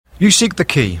You seek the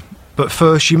key, but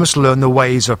first you must learn the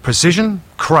ways of precision,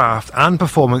 craft and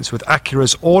performance with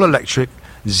Acura's all-electric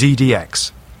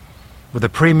ZDX. With a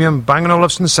premium Bang &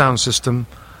 Olufsen sound system,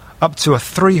 up to a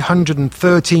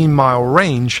 313-mile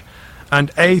range, and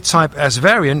A-Type S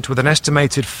variant with an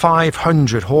estimated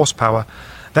 500 horsepower,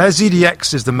 their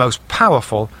ZDX is the most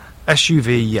powerful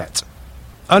SUV yet.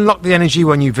 Unlock the energy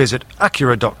when you visit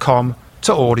Acura.com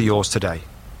to order yours today.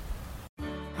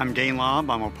 I'm Dane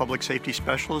Lobb. I'm a public safety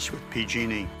specialist with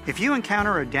PG&E. If you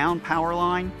encounter a down power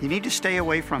line, you need to stay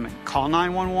away from it. Call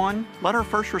 911. Let our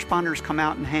first responders come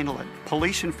out and handle it.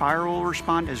 Police and fire will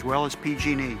respond as well as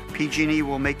PG&E. PG&E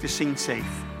will make the scene safe.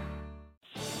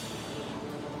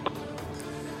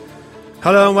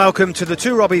 Hello and welcome to the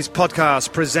Two Robbies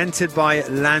podcast presented by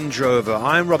Land Rover.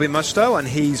 I'm Robbie Mustoe and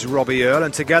he's Robbie Earle,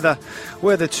 and together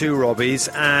we're the Two Robbies,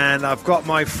 and I've got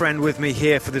my friend with me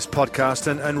here for this podcast.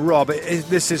 And Rob,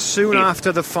 this is soon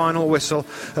after the final whistle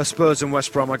of Spurs and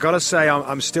West Brom. I've got to say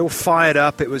I'm still fired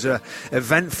up. It was an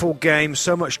eventful game,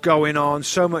 so much going on,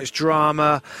 so much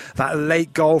drama. That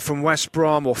late goal from West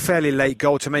Brom, or fairly late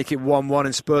goal to make it 1-1,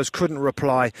 and Spurs couldn't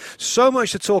reply. So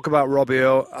much to talk about, Robbie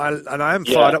Earle, and I am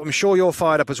fired up. I'm sure you're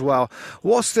fired up as well.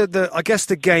 What's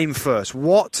the game first?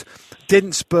 What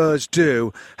didn't Spurs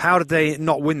do? How did they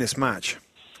not win this match?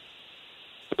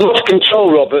 Lost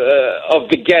control, Rob, of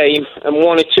the game, and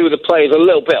one or two of the players a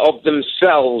little bit of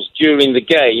themselves during the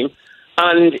game,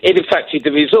 and it affected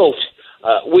the result.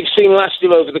 We've seen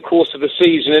Leicester over the course of the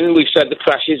season, and we've said the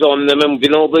pressure's on them, and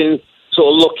we've all been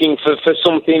sort of looking for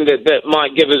something that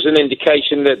might give us an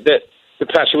indication that the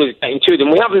pressure was getting to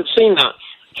them. We haven't seen that.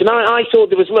 Tonight, I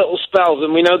thought there was little spells,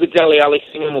 and we know the Dele Alli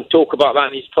thing, and we'll talk about that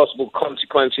and its possible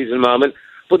consequences in a moment.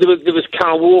 But there was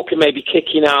Kyle Walker maybe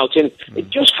kicking out, and it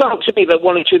just felt to me that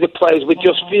one or two of the players were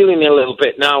just feeling a little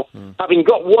bit. Now, having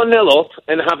got 1-0 up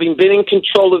and having been in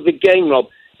control of the game, Rob,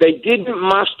 they didn't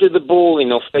master the ball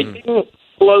enough. They didn't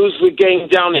close the game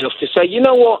down enough to say, you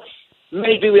know what,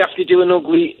 maybe we have to do an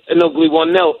ugly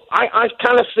 1-0. I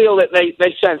kind of feel that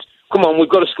they sense, come on,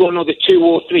 we've got to score another 2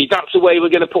 or 3. That's the way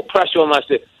we're going to put pressure on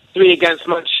Leicester. 3 against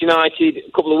Manchester United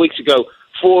a couple of weeks ago.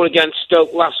 4 against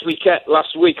Stoke last week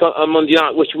on Monday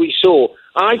night, which we saw.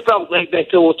 I felt like they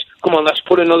thought, come on, let's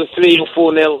put another 3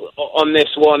 or 4-0 on this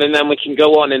one, and then we can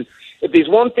go on. And if there's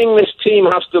one thing this team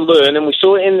has to learn, and we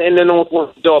saw it in the North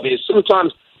London derby, is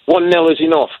sometimes 1-0 is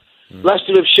enough.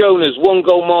 Leicester have shown us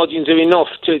 1-goal margins are enough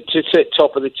to sit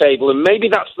top of the table, and maybe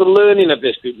that's the learning of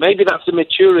this group. Maybe that's the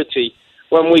maturity.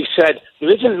 When we've said, there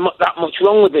isn't that much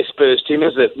wrong with this Spurs team,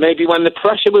 is it? Maybe when the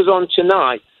pressure was on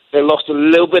tonight, they lost a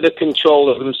little bit of control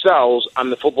of themselves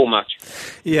and the football match.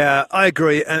 Yeah, I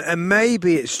agree. And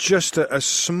maybe it's just a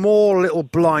small little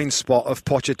blind spot of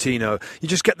Pochettino. You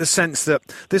just get the sense that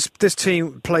this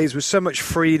team plays with so much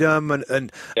freedom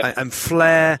and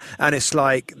flair, and it's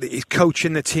like he's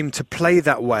coaching the team to play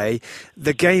that way.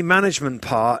 The game management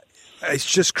part, it's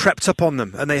just crept up on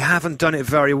them, and they haven't done it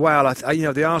very well.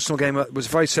 The Arsenal game was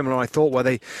very similar, I thought, where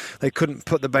they couldn't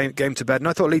put the game to bed. And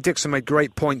I thought Lee Dixon made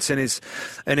great points in his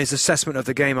assessment of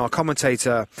the game. Our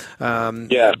commentator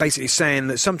basically saying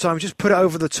that sometimes just put it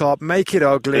over the top, make it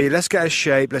ugly, let's get a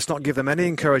shape, let's not give them any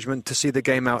encouragement to see the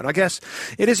game out. And I guess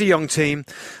it is a young team.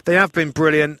 They have been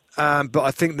brilliant. But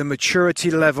I think the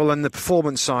maturity level and the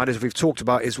performance side, as we've talked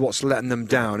about, is what's letting them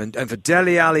down. And for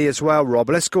Dele Alli as well, Rob,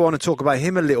 let's go on and talk about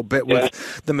him a little bit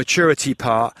with the maturity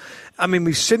part. I mean,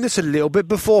 we've seen this a little bit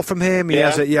before from him. He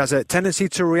has a tendency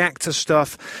to react to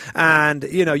stuff, and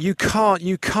you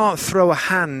can't throw a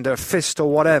hand, a fist, or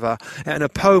whatever at an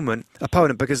opponent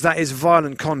because that is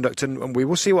violent conduct, and we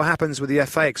will see what happens with the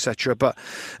FA, etc. But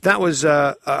that was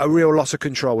a real loss of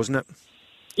control, wasn't it?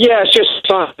 Yeah, it's just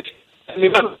like.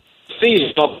 Remember the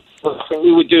season, I think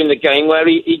we were doing the game where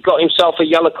he got himself a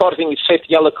yellow card. I think his 5th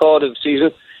yellow card of the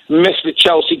season. Missed the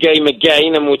Chelsea game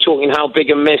again, and we're talking how big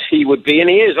a miss he would be. And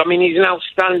he is. I mean, he's an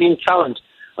outstanding talent.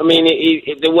 I mean,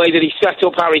 the way that he set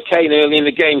up Harry Kane early in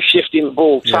the game, shifting the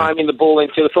ball, timing the ball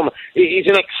into the front. He's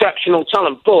an exceptional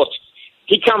talent, but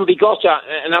he can be got at.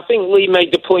 And I think Lee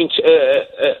made the point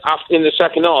after in the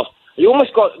second half. You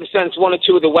almost got the sense one or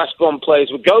two of the West Brom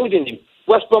players were goading him.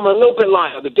 West Brom are a little bit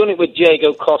like that. They've done it with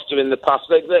Diego Costa in the past.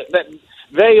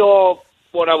 They are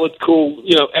what I would call,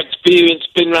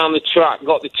 experienced, been around the track,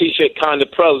 got the T-shirt kind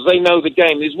of pros. They know the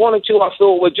game. There's one or two I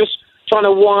thought were just trying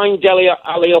to wind Dele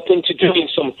Alli up into doing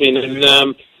something,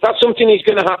 and that's something he's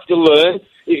going to have to learn.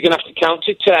 He's going to have to count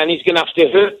to 10. He's going to have to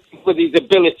hurt with his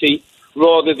ability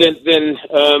rather than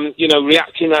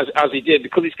reacting as he did,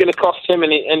 because it's going to cost him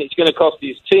and it's going to cost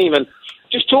his team. And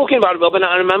just talking about it, Robin,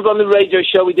 I remember on the radio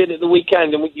show we did at the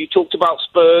weekend, and you talked about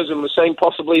Spurs and were saying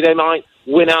possibly they might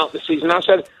win out the season. I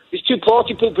said, there's two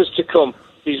party poopers to come.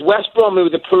 There's West Brom, who are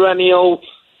the perennial,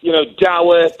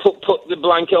 dour, put the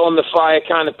blanket on the fire,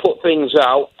 kind of put things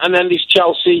out. And then there's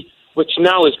Chelsea, which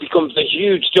now has become a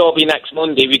huge derby next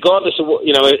Monday, regardless of what,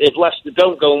 if Leicester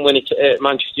don't go and win it at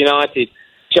Manchester United.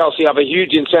 Chelsea have a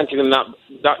huge incentive in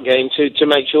that game to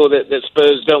make sure that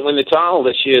Spurs don't win the title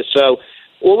this year. So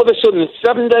all of a sudden,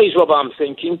 7 days, Rob, I'm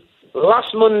thinking.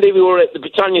 Last Monday we were at the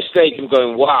Britannia Stadium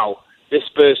going, wow, this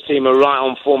Spurs team are right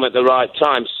on form at the right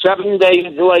time. 7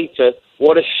 days later,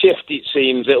 what a shift it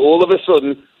seems that all of a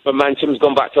sudden momentum's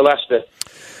gone back to Leicester.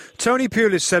 Tony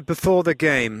Pulis said before the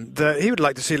game that he would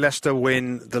like to see Leicester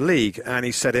win the league, and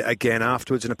he said it again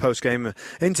afterwards in a post-game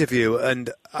interview.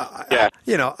 And I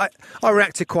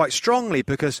reacted quite strongly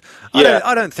because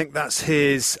I don't think that's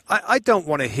his. I don't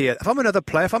want to hear. If I'm another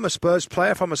player, if I'm a Spurs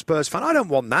player, if I'm a Spurs fan, I don't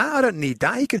want that. I don't need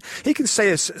that. He can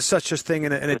say such a thing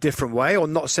in a different way, or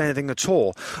not say anything at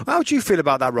all. How do you feel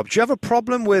about that, Rob? Do you have a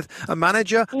problem with a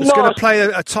manager that's going to play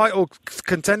a title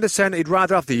contender saying he'd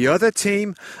rather have the other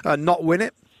team not win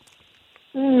it?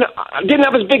 No, I didn't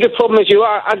have as big a problem as you.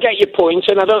 I get your point,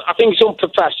 and I think it's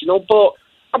unprofessional. But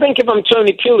I think if I'm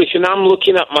Tony Pulis and I'm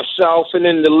looking at myself and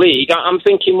in the league, I'm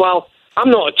thinking, well, I'm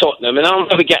not a Tottenham, and I'll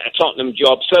never get a Tottenham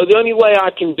job. So the only way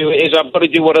I can do it is I've got to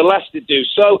do what a Leicester do.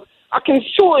 So I can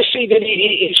sort of see that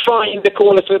he's fighting the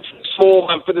corner for the small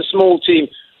man, for the small team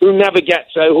who never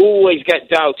gets there, who always get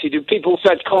doubted, who people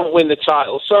said can't win the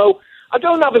title. So I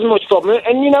don't have as much problem.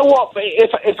 And you know what?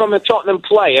 If I'm a Tottenham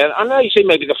player, I know you say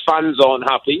maybe the fans aren't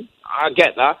happy. I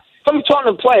get that. If I'm a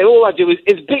Tottenham player, all I do is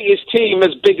beat his team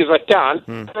as big as I can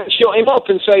and shut him up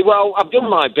and say, well, I've done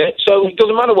my bit, so it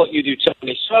doesn't matter what you do,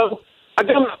 Tony. So I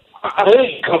heard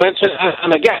your comments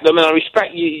and I get them and I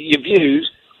respect your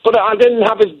views. But I didn't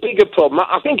have as big a problem.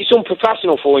 I think it's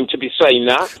unprofessional for him to be saying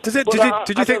that.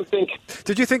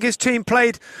 Did you think his team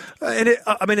played in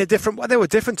a different way? They were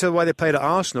different to the way they played at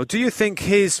Arsenal. Do you think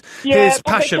his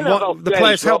passion, what the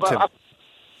players helped him?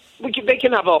 They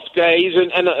can have off days,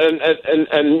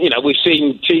 and we've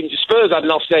seen Spurs had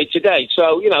an off day today,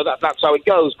 so that's how it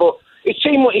goes. But his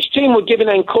team were given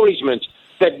encouragement.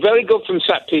 They're very good from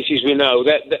set pieces. We know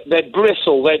they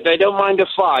bristle. They don't mind a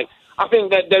fight. I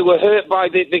think that they were hurt by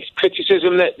the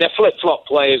criticism that they're flip-flop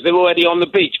players. They're already on the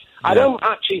beach. Yeah. I don't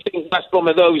actually think West Brom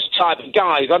are those type of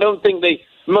guys. I don't think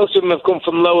most of them have come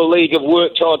from lower league, have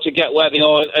worked hard to get where they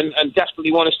are, and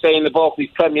desperately want to stay in the Barclays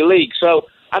Premier League. So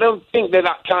I don't think they're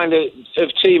that kind of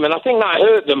team. And I think that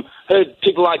hurt them. Hurt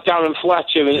people like Darren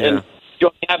Fletcher and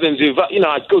Johnny Evans, who've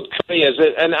had good careers.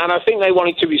 And I think they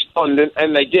wanted to respond,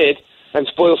 and they did, and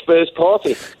spoil Spurs'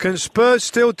 party. Can Spurs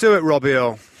still do it, Robbie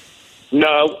Earle?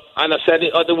 No, and I said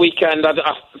it at the weekend.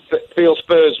 I feel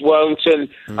Spurs won't, and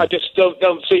I just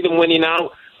don't see them winning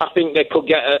out. I think they could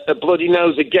get a bloody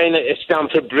nose again at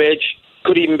Stamford Bridge.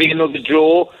 Could even be another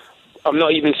draw. I'm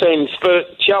not even saying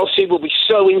Chelsea will be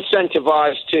so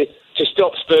incentivised to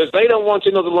stop Spurs. They don't want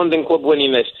another London club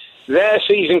winning this. Their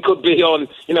season could be on.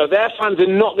 Their fans are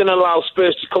not going to allow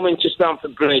Spurs to come into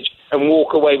Stamford Bridge and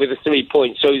walk away with the 3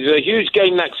 points. So there's a huge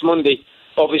game next Monday.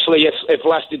 Obviously, if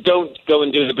Leicester don't go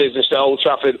and do the business at Old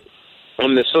Trafford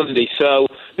on the Sunday. So,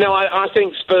 no, I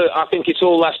think it's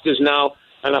all Leicester's now,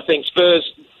 and I think Spurs,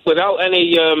 without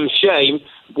any shame,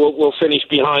 will finish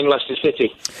behind Leicester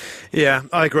City. Yeah,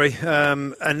 I agree.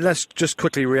 And let's just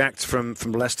quickly react from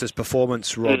Leicester's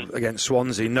performance, Rob, against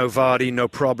Swansea. No Vardy, no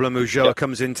problem. Ulloa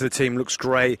comes into the team, looks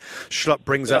great. Schlupp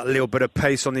brings out a little bit of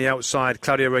pace on the outside.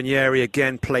 Claudio Ranieri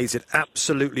again plays it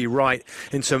absolutely right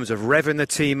in terms of revving the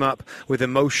team up with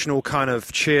emotional kind of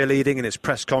cheerleading in his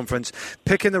press conference,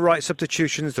 picking the right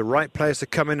substitutions, the right players to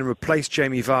come in and replace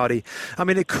Jamie Vardy. I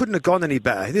mean, it couldn't have gone any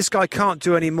better. This guy can't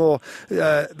do any more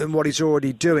than what he's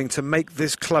already doing to make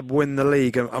this club win the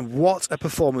league, and what a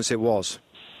performance it was.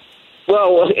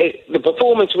 Well, the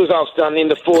performance was outstanding.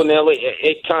 The 4-0,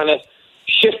 it kind of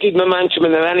shifted momentum,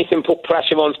 and then anything put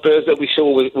pressure on Spurs that we saw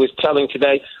was telling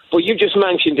today. But you just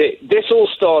mentioned it. This all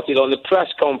started on the press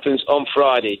conference on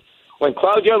Friday when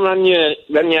Claudio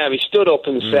Ranieri stood up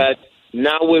and said,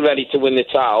 now we're ready to win the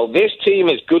title. This team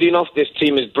is good enough. This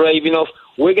team is brave enough.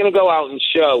 We're going to go out and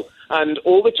show. And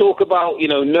all the talk about,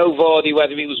 no Vardy,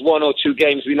 whether it was 1 or 2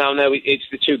 games, we now know it's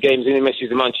the 2 games and he misses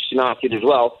the Manchester United as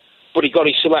well. But he got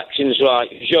his selections right.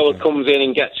 Joe comes in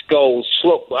and gets goals.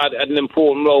 Schlupp had an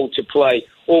important role to play.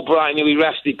 Albright, who he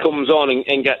rested, comes on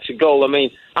and gets a goal. I mean,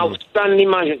 outstanding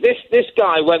management. This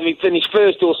guy, whether he finished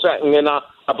first or second, and I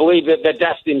believe that they're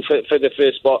destined for the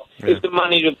first spot, is the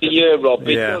manager of the year, Rob.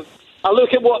 Because I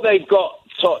look at what they've got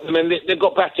Tottenham, and they've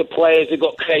got better players, they've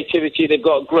got creativity, they've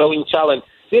got growing talent.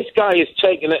 This guy has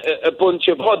taken a bunch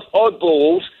of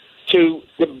oddballs to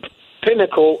the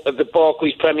pinnacle of the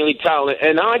Barclays Premier League talent,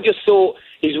 and I just thought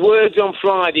his words on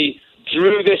Friday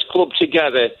drew this club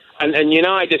together and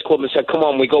united this club and said, come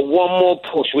on, we got one more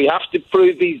push. We have to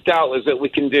prove these doubters that we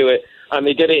can do it. And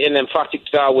they did it in emphatic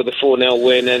style with a 4-0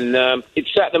 win, and it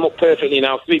set them up perfectly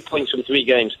now, 3 points from 3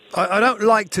 games. I don't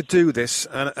like to do this,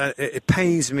 and it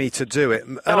pains me to do it.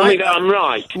 Tell me that I'm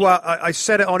right. Well, I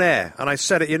said it on air, and I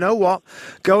said it, you know what?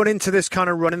 Going into this kind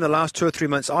of run in the last 2 or 3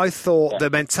 months, I thought the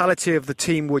mentality of the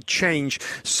team would change,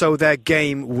 so their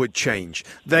game would change.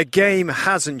 Their game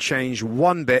hasn't changed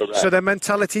one bit, so their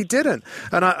mentality didn't.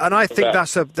 And I think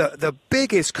that's the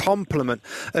biggest compliment,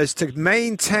 is to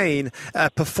maintain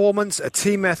performance, a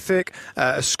team ethic,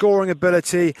 a scoring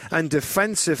ability, and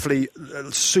defensively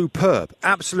superb,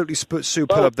 absolutely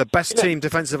superb. The best team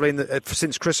defensively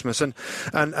since Christmas, and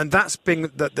that's been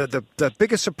the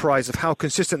biggest surprise of how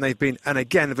consistent they've been. And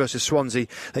again, versus Swansea,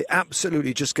 they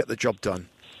absolutely just get the job done.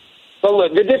 Well,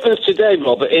 look, the difference today,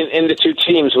 Robert, in the two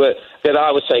teams were that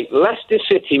I would say Leicester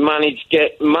City manage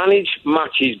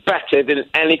matches better than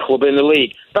any club in the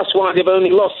league. That's why they've only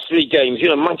lost 3 games. You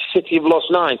know, Manchester City have lost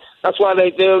 9. That's why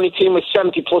they're the only team with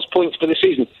 70-plus points for the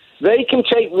season. They can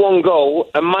take 1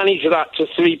 goal and manage that to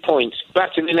 3 points,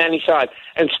 better than any side.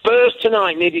 And Spurs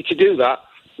tonight needed to do that.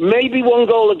 Maybe 1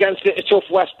 goal against a tough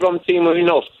West Brom team were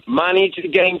enough. Manage the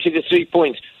game to the 3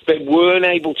 points. They weren't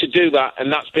able to do that,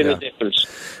 and that's been the difference.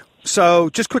 So,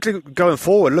 just quickly going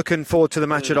forward, looking forward to the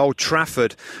match at Old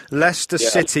Trafford. Leicester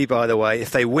City, by the way,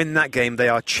 if they win that game, they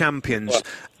are champions.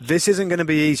 This isn't going to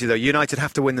be easy, though. United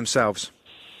have to win themselves.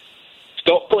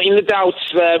 Stop putting the doubts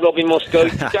there, Robbie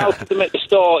Mustoe. You doubted them at the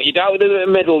start, you doubted them at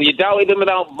the middle, you doubted them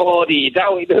without Vardy, you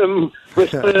doubted them with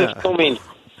Spurs coming.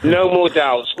 No more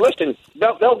doubts. Listen,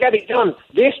 they'll get it done.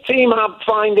 This team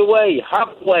find a way,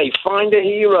 find a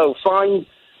hero, find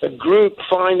a group,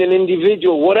 find an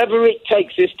individual. Whatever it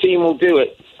takes, this team will do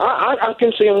it. I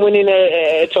can see them winning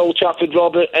at Old Trafford,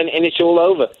 Robert, and it's all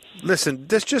over. Listen,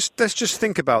 let's just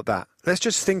think about that. Let's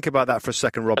just think about that for a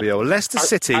second, Robbie Earle. Leicester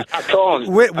City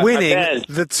winning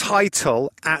the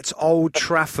title at Old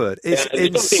Trafford is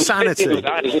insanity.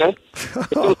 There's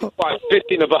quite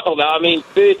fitting about that. I mean,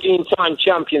 13-time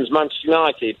champions Manchester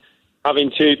United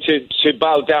having to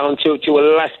bow down to a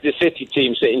Leicester City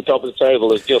team sitting top of the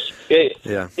table is just it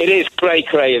is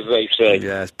cray-cray, as they say.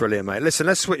 Yeah, it's brilliant, mate. Listen,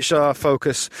 let's switch our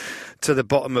focus to the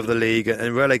bottom of the league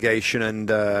and relegation,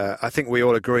 and I think we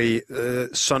all agree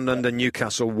Sunderland and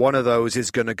Newcastle, one of those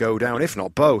is going to go down, if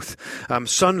not both.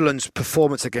 Sunderland's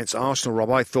performance against Arsenal,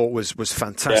 Rob, I thought was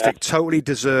fantastic. Totally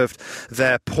deserved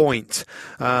their point.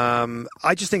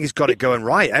 I just think he's got it going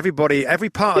right. Every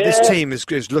part of this team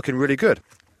is looking really good.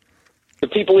 The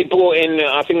people he brought in,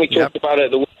 I think we talked about it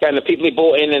at the weekend, the people he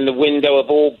brought in the window have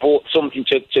all brought something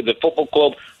to the football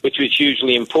club, which was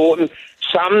hugely important.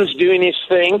 Sam's doing his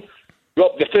thing.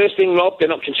 Rob, the first thing, they're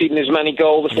not conceding as many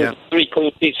goals. 3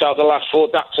 clean sheets out of the last 4.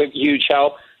 That's a huge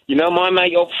help. You know, my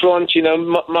mate up front, you know,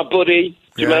 my buddy,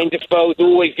 Jermaine Defoe, is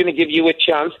always going to give you a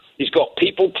chance. He's got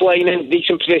people playing in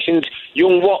decent positions.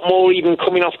 Young Watmore even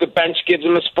coming off the bench gives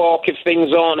them a spark if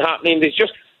things aren't happening.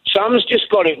 Sam's just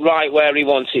got it right where he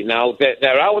wants it now.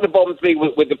 They're out of the bottom 3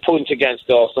 with the point against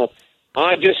Arsenal.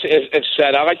 I just have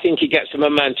said, I think he gets the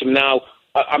momentum now.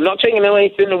 I'm not taking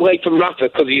anything away from Rafa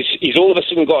because he's all of a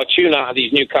sudden got a tune out of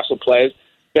these Newcastle players.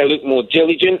 They look more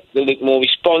diligent. They look more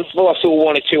responsible. I saw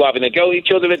 1 or 2 having a go at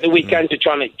each other at the weekend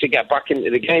to get back into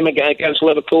the game against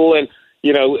Liverpool. And,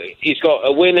 you know, he's got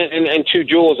a win and 2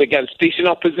 draws against decent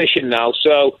opposition now.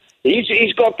 So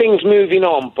he's got things moving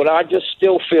on. But I just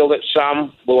still feel that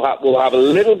Sam will have a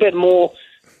little bit more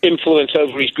influence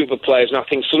over his group of players. And I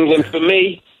think Sunderland, for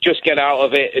me, just get out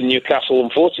of it, and Newcastle,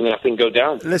 unfortunately, I think go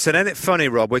down. Listen, isn't it funny,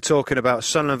 Rob? We're talking about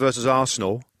Sunderland versus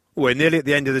Arsenal. We're nearly at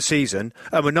the end of the season,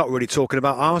 and we're not really talking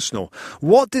about Arsenal.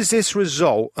 What does this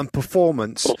result and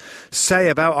performance say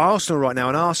about Arsenal right now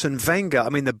and Arsene Wenger? I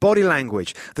mean, the body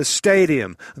language, the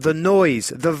stadium, the noise,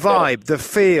 the vibe, the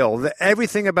feel,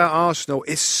 everything about Arsenal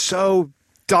is so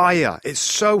dire. It's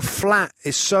so flat.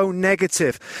 It's so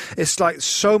negative. It's like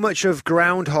so much of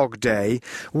Groundhog Day.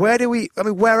 Where are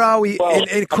we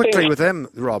quickly with them,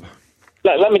 Rob?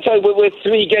 Let me tell you, with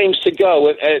 3 games to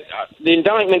go, the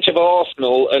indictment of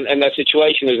Arsenal and their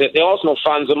situation is that the Arsenal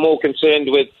fans are more concerned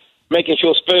with making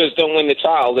sure Spurs don't win the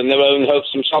title than their own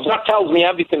hopes themselves. That tells me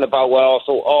everything about where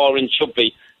Arsenal are and should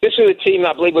be. This is a team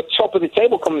that I believe were top of the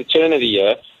table come the turn of the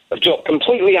year, have dropped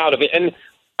completely out of it. And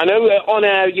I know on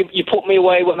air you put me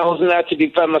away when I wasn't there to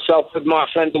defend myself with my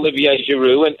friend Olivier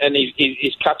Giroud and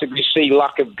his category C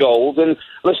lack of goals. And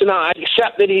listen, I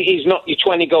accept that he's not your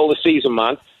 20-goal a season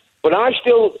man, but I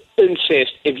still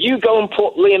insist if you go and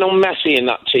put Lionel Messi in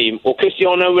that team or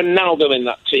Cristiano Ronaldo in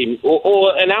that team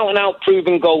or an out-and-out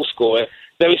proven goal scorer,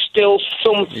 there is still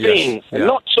something,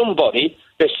 not somebody,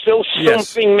 there's still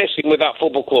something missing with that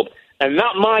football club. And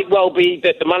that might well be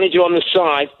that the manager on the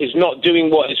side is not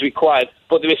doing what is required.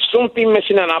 But there is something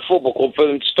missing in our football club for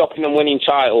them stopping them winning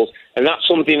titles. And that's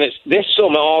something that this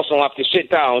summer Arsenal have to sit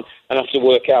down and have to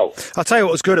work out. I'll tell you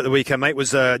what was good at the weekend, mate,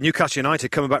 was Newcastle United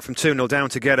coming back from 2-0 down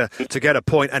to get a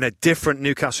point, and a different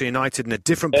Newcastle United and a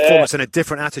different performance and a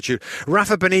different attitude.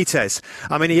 Rafa Benitez,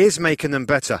 I mean, he is making them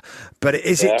better, but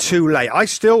is it too late?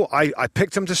 I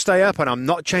picked him to stay up, and I'm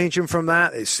not changing from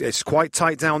that. It's quite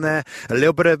tight down there. A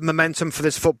little bit of momentum for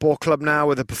this football club now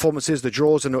with the performances, the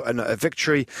draws, and a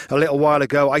victory a little while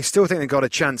ago. I still think they got a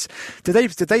chance. Did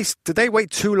they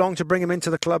wait too long to bring him into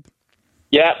the club?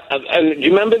 Yeah, and do you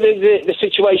remember the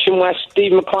situation where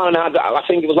Steve McLaren had, I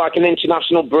think it was like an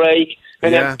international break,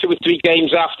 and then 2 or 3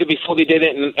 games after before they did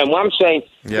it, and what I'm saying,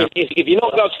 if you're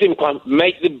not got Steve McLaren,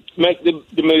 make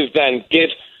the move then. Give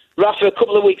Rafa a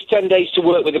couple of weeks, 10 days to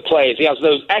work with the players. He has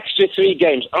those extra 3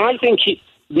 games. I think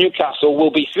Newcastle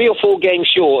will be 3 or 4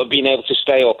 games short of being able to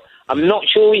stay up. I'm not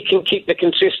sure he can keep the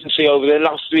consistency over the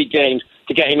last 3 games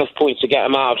to get enough points to get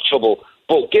him out of trouble.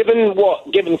 But given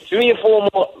 3 or 4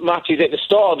 more matches at the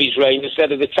start of his reign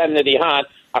instead of the 10 that he had,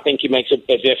 I think he makes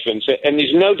a difference. And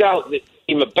there's no doubt that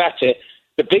the team are better.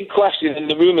 The big question,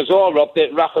 and the rumours are, Rob,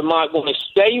 that Rafa might want to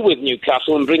stay with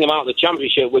Newcastle and bring him out of the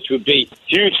Championship, which would be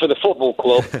huge for the football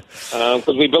club,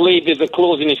 because we believe there's a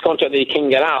clause in his contract that he can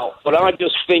get out. But I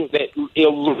just think that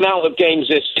he'll run out of games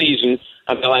this season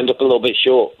and they'll end up a little bit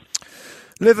short.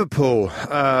 Liverpool,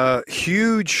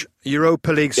 huge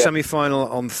Europa League semi-final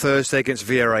on Thursday against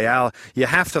Villarreal. You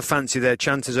have to fancy their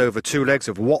chances over 2 legs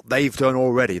of what they've done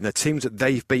already and the teams that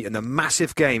they've beaten, the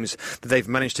massive games that they've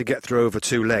managed to get through over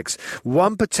 2 legs.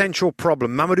 One potential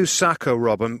problem, Mamadou Sakho,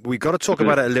 Rob, and we've got to talk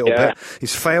about it a little bit.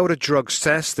 He's failed a drugs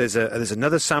test. There's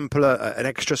another sample, an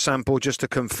extra sample just to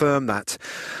confirm that.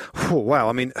 Wow,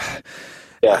 I mean...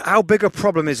 Yeah. How big a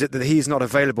problem is it that he's not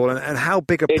available, and how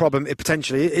big a problem it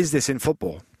potentially is this in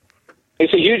football?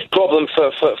 It's a huge problem for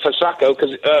Sakho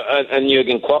and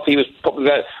Jurgen Klopp. He was probably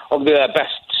their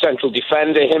best central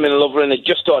defender. Him and Lovren had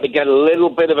just started to get a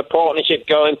little bit of a partnership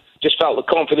going. Just felt the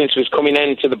confidence was coming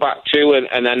into the back too,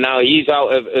 and then now he's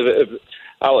out of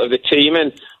the team.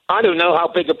 And I don't know how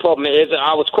big a problem it is.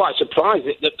 I was quite surprised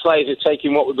that players are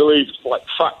taking what we believe like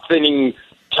fat thinning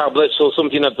tablets or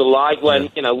something of the like, when,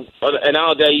 in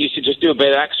our day you used to just do a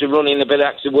bit of extra running, a bit of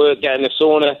extra work, get in the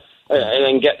sauna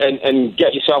and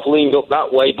get yourself leaned up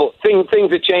that way. But things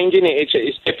are changing.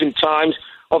 It's different times.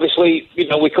 Obviously,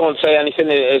 we can't say anything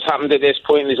that has happened at this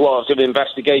point. There's lots of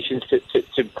investigations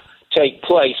to take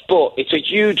place. But it's a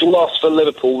huge loss for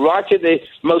Liverpool right at the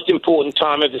most important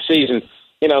time of the season.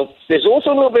 There's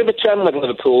also a little bit of a trend with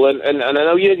Liverpool, and I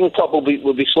know Jurgen Klopp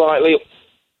will be slightly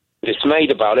dismayed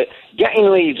about it.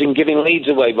 Getting leads and giving leads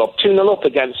away, Rob. 2-0 up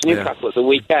against Newcastle at the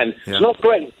weekend. Yeah. It's not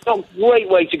great. It's not a great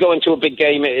way to go into a big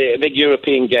game, a big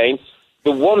European game.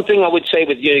 The one thing I would say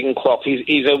with Jurgen Klopp,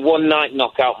 he's a one-night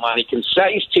knockout man. He can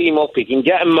set his team up, he can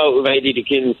get them motivated, he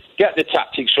can get the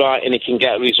tactics right, and he can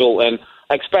get a result. And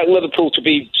I expect Liverpool to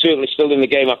be certainly still in the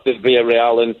game after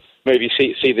Villarreal and maybe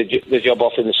see the job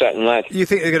off in the second leg. You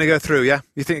think they're going to go through, yeah?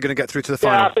 You think they're going to get through to the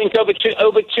final? Yeah, I think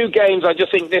over two games, I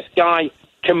just think this guy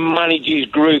can manage his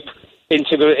group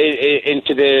into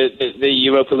the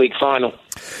Europa League final.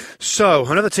 So,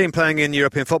 another team playing in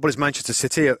European football is Manchester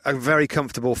City, a very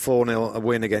comfortable 4-0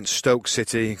 win against Stoke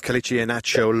City. Kelechi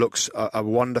Iheanacho looks a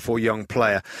wonderful young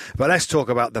player. But let's talk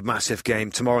about the massive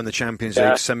game tomorrow in the Champions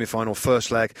League semi-final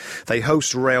first leg. They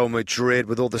host Real Madrid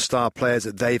with all the star players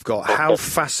that they've got. How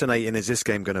fascinating is this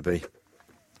game going to be?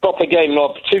 Proper game,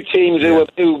 Rob. 2 teams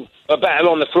who are better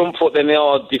on the front foot than they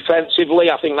are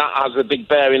defensively. I think that has a big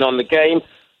bearing on the game.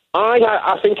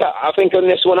 I think on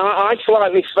this one, I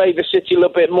slightly favour City a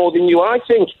little bit more than you. I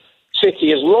think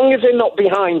City, as long as they're not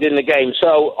behind in the game,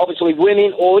 so obviously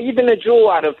winning or even a draw,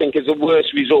 I don't think is a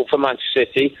worse result for Manchester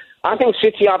City. I think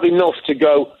City have enough to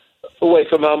go away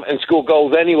from home and score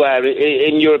goals anywhere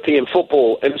in European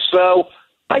football. And so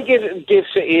I give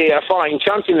City a fighting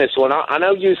chance in this one. I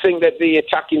know you think that the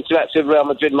attacking threats of Real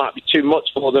Madrid might be too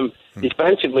much for them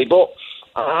defensively, but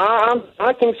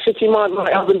I think City might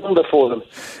have a number for them.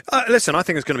 Listen, I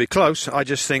think it's going to be close. I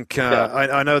just think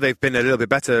I know they've been a little bit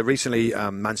better recently.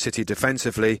 Man City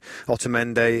defensively,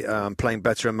 Otamendi playing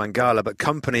better in Mangala, but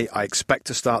Company, I expect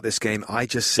to start this game. I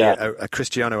just see a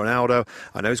Cristiano Ronaldo.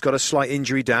 I know he's got a slight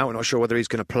injury doubt. We're not sure whether he's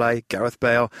going to play. Gareth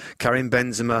Bale, Karim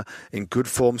Benzema in good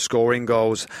form, scoring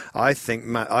goals. I think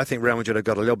Real Madrid have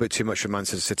got a little bit too much for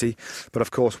Manchester City, but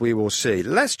of course we will see.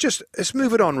 Let's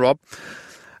move it on, Rob.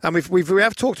 And we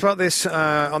have talked about this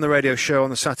on the radio show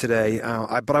on the Saturday,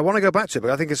 but I want to go back to it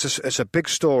because I think it's a big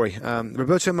story.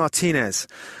 Roberto Martinez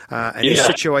and his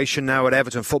situation now at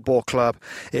Everton Football Club,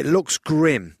 it looks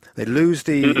grim. They lose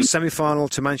the semi-final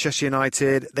to Manchester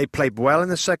United. They played well in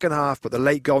the second half, but the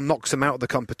late goal knocks them out of the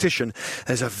competition.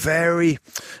 There's a very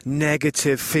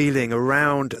negative feeling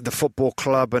around the football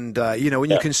club. And, when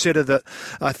you consider that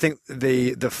I think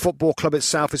the football club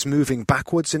itself is moving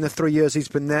backwards in the 3 years he's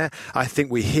been there, I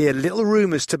think we hear little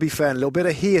rumours, to be fair, a little bit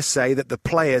of hearsay that the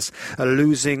players are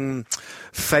losing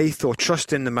faith or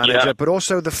trust in the manager, but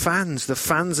also the fans. The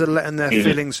fans are letting their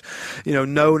feelings,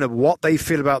 known of what they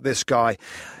feel about this guy.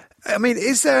 I mean,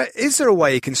 is there a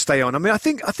way he can stay on? I mean, I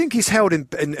think he's held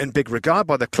in big regard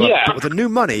by the club, but with the new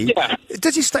money,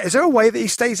 does he stay? Is there a way that he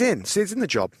stays in the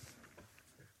job?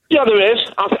 Yeah, there is.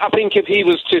 I think if he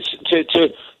was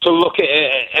to look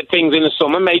at things in the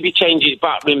summer, maybe change his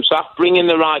backroom staff, bring in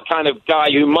the right kind of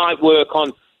guy who might work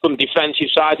on some defensive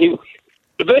side.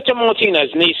 Roberto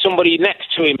Martinez needs somebody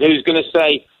next to him who's going to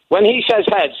say, when he says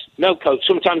heads, no, coach,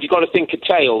 sometimes you've got to think of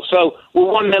tails. So we're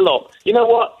 1-0 up. You know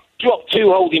what? Drop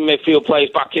two holding midfield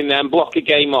players back in there and block a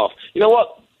game off. You know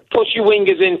what? Push your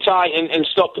wingers in tight and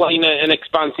stop playing an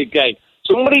expansive game.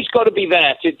 Somebody's got to be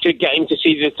there to get him to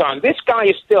see the time. This guy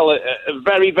is still a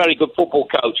very, very good football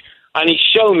coach, and he's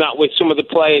shown that with some of the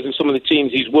players and some of the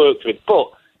teams he's worked with. But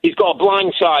he's got a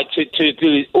blind side to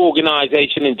the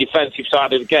organisation and defensive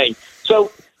side of the game.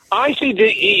 So I see that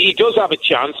he does have a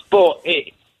chance, but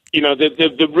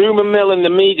the rumour mill and the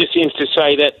media seems to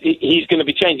say that he's going to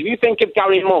be changed. If you think of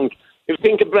Gary Monk, if you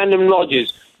think of Brendan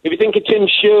Rodgers, if you think of Tim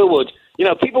Sherwood,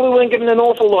 people who weren't given an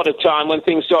awful lot of time when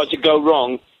things started to go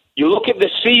wrong, you look at the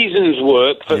season's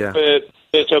work for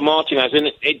Roberto Martinez,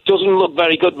 and it doesn't look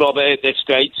very good, Robert, at this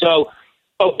stage. So,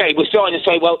 okay, we're starting to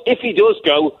say, well, if he does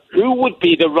go, who would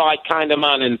be the right kind of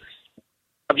man? And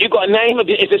have you got a name?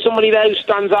 Is there somebody there who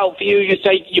stands out for you? You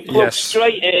say you plug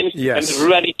straight in and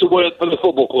ready to work for the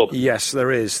football club? Yes,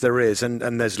 there is. And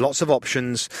there's lots of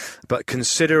options. But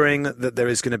considering that there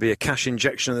is going to be a cash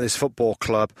injection at this football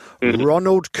club,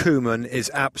 Ronald Koeman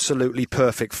is absolutely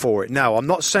perfect for it. Now, I'm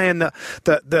not saying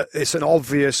that it's an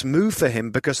obvious move for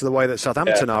him because of the way that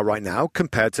Southampton are right now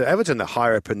compared to Everton. They're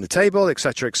higher up in the table,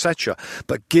 etc., etc.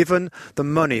 But given the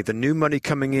money, the new money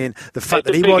coming in, the fact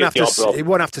that he won't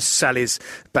have to sell his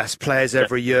best players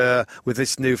every year with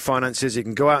this new finances. He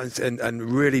can go out and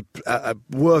really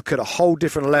work at a whole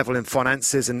different level in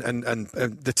finances and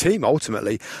the team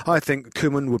ultimately. I think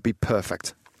Koeman would be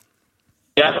perfect.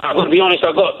 Yeah, I've got to be honest,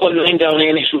 I've got one name down here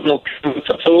and it's Ronald Koeman.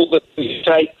 That's all that you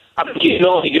say. I think his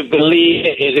knowledge of the league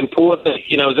is important,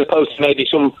 as opposed to maybe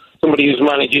somebody who's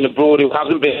managing abroad who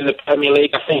hasn't been in the Premier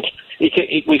League. I think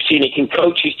we've seen he can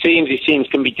coach his teams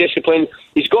can be disciplined.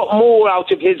 He's got more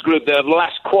out of his group that have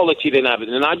less quality than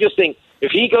Everton. And I just think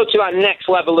if he goes to that next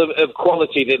level of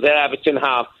quality that Everton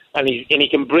have, and he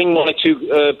can bring one or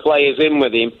two players in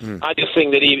with him, I just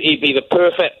think that he'd be the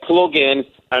perfect plug-in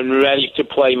and ready to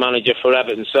play manager for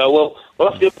Everton. So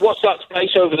we'll have to watch that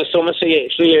space over the summer, see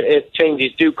if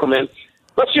changes do come in.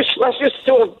 Let's just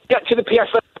sort of get to the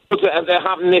PFA Awards that they're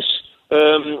having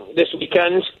this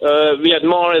weekend. Riyad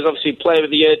Mahrez, obviously Player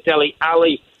of the Year. Dele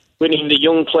Alli winning the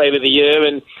Young Player of the Year.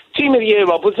 And Team of the Year,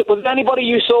 Rob, was there anybody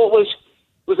you thought was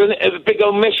a big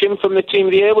omission from the Team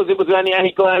of the Year? Was there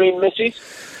any glaring misses?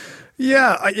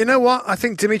 Yeah, you know what? I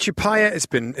think Dimitri Payet has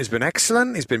been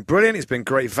excellent. He's been brilliant. He's been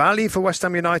great value for West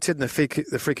Ham United, and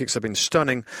the free kicks have been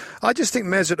stunning. I just think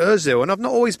Mesut Ozil, and I've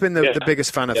not always been the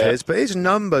biggest fan of his, but his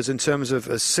numbers in terms of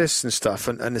assists and stuff,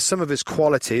 and some of his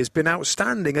quality has been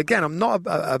outstanding. Again, I'm not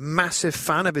a massive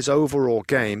fan of his overall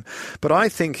game, but I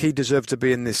think he deserved to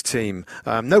be in this team.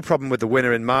 No problem with the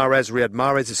winner in Mahrez. Riyad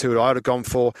Mahrez is who I would have gone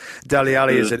for. Dele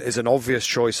Alli is an obvious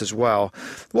choice as well.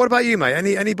 What about you, mate?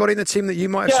 Anybody in the team that you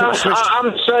might have sort of switched?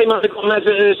 I'm the same. I've got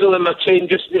Mesut Ozil in my team.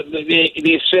 Just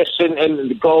the assists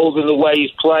and the goals and the way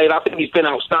he's played. I think he's been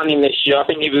outstanding this year. I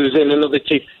think if he was in another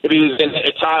team, if he was in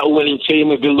a title-winning team,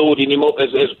 we'd be loading him up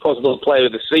as a possible player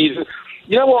of the season.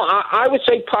 You know what? I would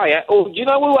say Payet. Or do you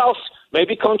know who else?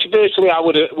 Maybe controversially, I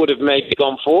would have maybe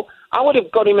gone for. I would have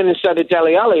got him in instead of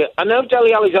Dele Alli. I know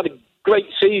Dele Alli's had a great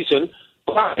season,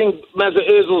 But I think Mesut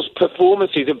Ozil's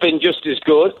performances have been just as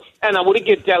good, and I would have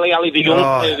given Dele Alli the Young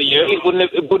Player of the Year. It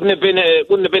wouldn't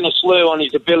have been a slur on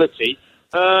his ability.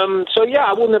 So yeah,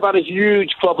 I wouldn't have had a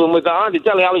huge problem with that either.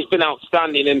 Dele Alli's been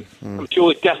outstanding, and I'm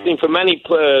sure it's destined for many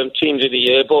teams of the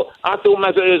year. But I thought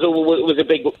Mesut Ozil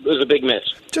was a big miss.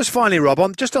 Just finally, Rob,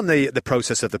 on the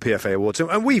process of the PFA Awards,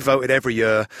 and we voted every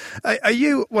year. Are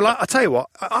you? Well, I tell you what,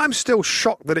 I'm still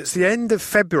shocked that it's the end of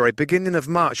February, beginning of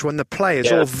March, when the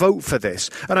players all vote for this.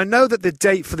 And I know that the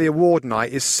date for the award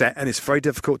night is set, and it's very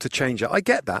difficult to change it. I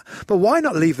get that, but why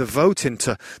not leave the voting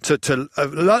to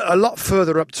a lot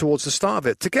further up towards the start of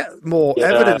it, to get more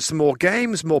evidence, more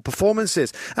games, more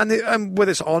performances, and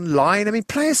whether it's online. I mean,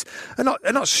 players are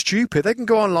not stupid. They can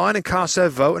go online and cast their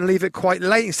vote and leave it quite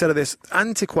late instead of this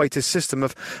antiquated system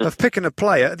of picking a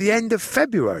player at the end of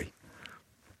February.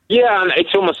 Yeah, and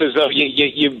it's almost as though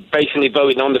you're basically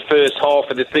voting on the first half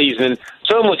of the season, and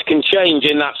so much can change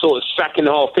in that sort of second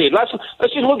half period. Let's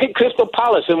just look at Crystal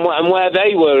Palace and where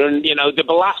they were, and the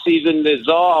Balassis and the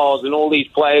Zahas and all these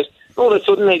players. All of a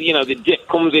sudden, the dip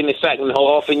comes in the second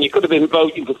half, and you could have been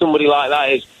voting for somebody like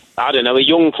that as, I don't know, a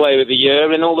Young Player of the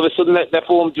Year, and all of a sudden their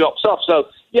form drops off. So,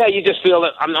 yeah, you just feel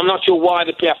that I'm not sure why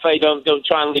the PFA don't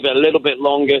try and leave it a little bit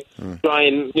longer, try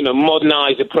and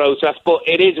modernise the process. But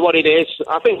it is what it is.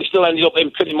 I think we still ended up in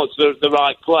pretty much the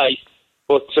right place.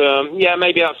 But yeah,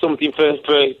 maybe that's something for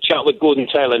a chat with Gordon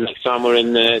Taylor next time we're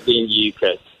in the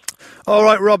UK. All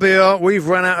right, Robbie Earle, we've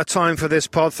run out of time for this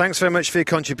pod. Thanks very much for your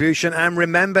contribution. And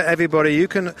remember, everybody, you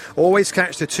can always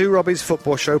catch the Two Robbies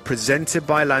Football Show presented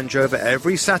by Land Rover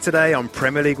every Saturday on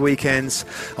Premier League weekends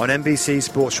on NBC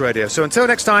Sports Radio. So until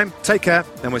next time, take care,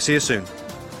 and we'll see you soon.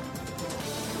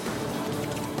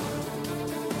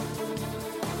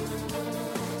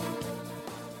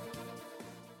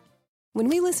 When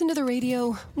we listen to the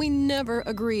radio, we never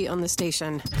agree on the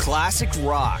station. Classic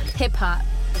rock. Hip-hop.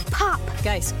 Pop.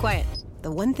 Guys, quiet.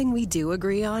 The one thing we do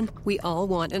agree on, we all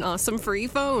want an awesome free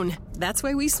phone. That's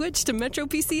why we switched to Metro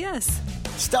PCS.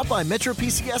 Stop by Metro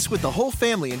PCS with the whole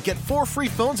family and get 4 free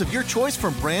phones of your choice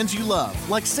from brands you love,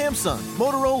 like Samsung,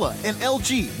 Motorola, and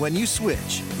LG when you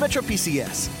switch. Metro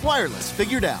PCS. Wireless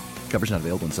figured out. Coverage not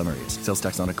available in some areas. Sales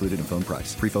tax not included in phone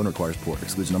price. Free phone requires port.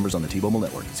 Excludes numbers on the T-Mobile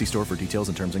network. See store for details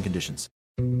and terms and conditions.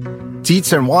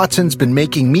 Dietz & Watson's been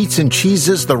making meats and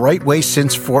cheeses the right way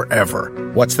since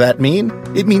forever. What's that mean?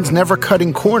 It means never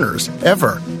cutting corners,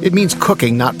 ever. It means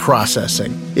cooking, not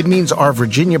processing. It means our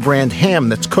Virginia brand ham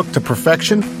that's cooked to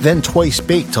perfection, then twice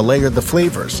baked to layer the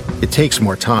flavors. It takes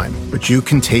more time, but you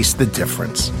can taste the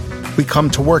difference. We come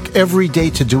to work every day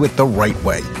to do it the right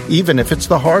way, even if it's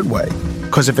the hard way.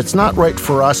 Because if it's not right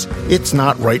for us, it's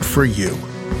not right for you.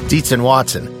 Dietz &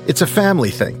 Watson, it's a family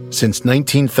thing since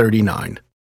 1939.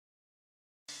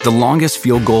 The longest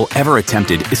field goal ever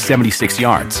attempted is 76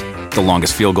 yards. The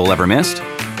longest field goal ever missed?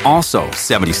 Also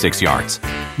 76 yards.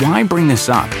 Why bring this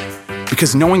up?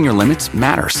 Because knowing your limits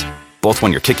matters, both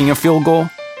when you're kicking a field goal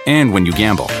and when you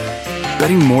gamble.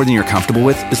 Betting more than you're comfortable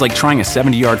with is like trying a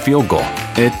 70-yard field goal.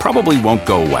 It probably won't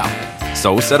go well.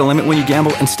 So set a limit when you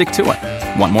gamble and stick to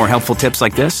it. Want more helpful tips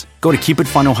like this? Go to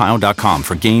keepitfunohio.com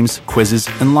for games, quizzes,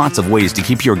 and lots of ways to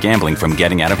keep your gambling from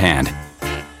getting out of hand.